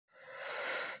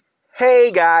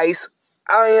Hey guys,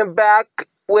 I am back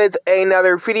with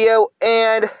another video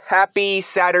and happy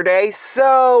Saturday.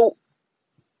 So,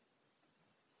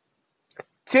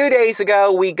 2 days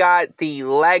ago we got the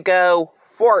Lego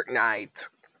Fortnite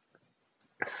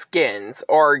skins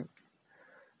or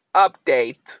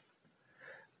updates.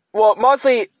 Well,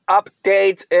 mostly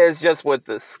updates is just with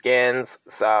the skins,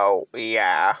 so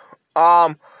yeah.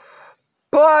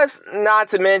 Plus, not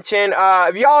to mention,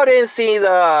 if y'all didn't see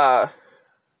the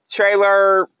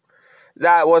trailer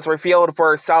that was revealed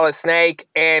for Solid Snake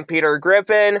and Peter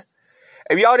Griffin,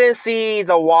 if y'all didn't see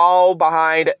the wall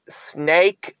behind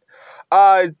Snake,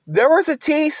 there was a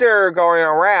teaser going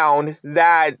around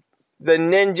that the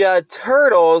Ninja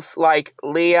Turtles, like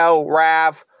Leo,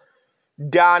 Raph,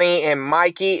 Donnie, and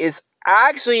Mikey, is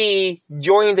actually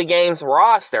joining the game's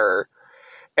roster.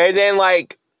 And then,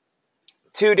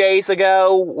 2 days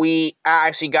ago, we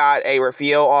actually got a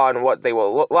reveal on what they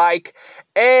will look like.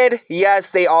 And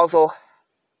yes, they also,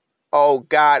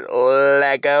 got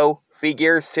Lego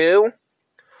figures too.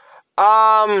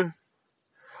 Well,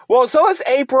 so is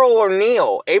April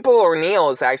O'Neil. April O'Neil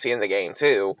is actually in the game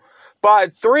too.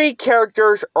 But 3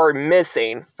 characters are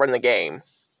missing from the game,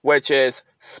 which is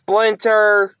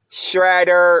Splinter,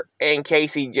 Shredder, and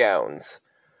Casey Jones.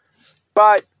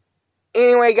 But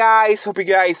anyway, guys, hope you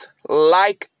guys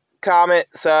like, comment,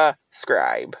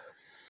 subscribe.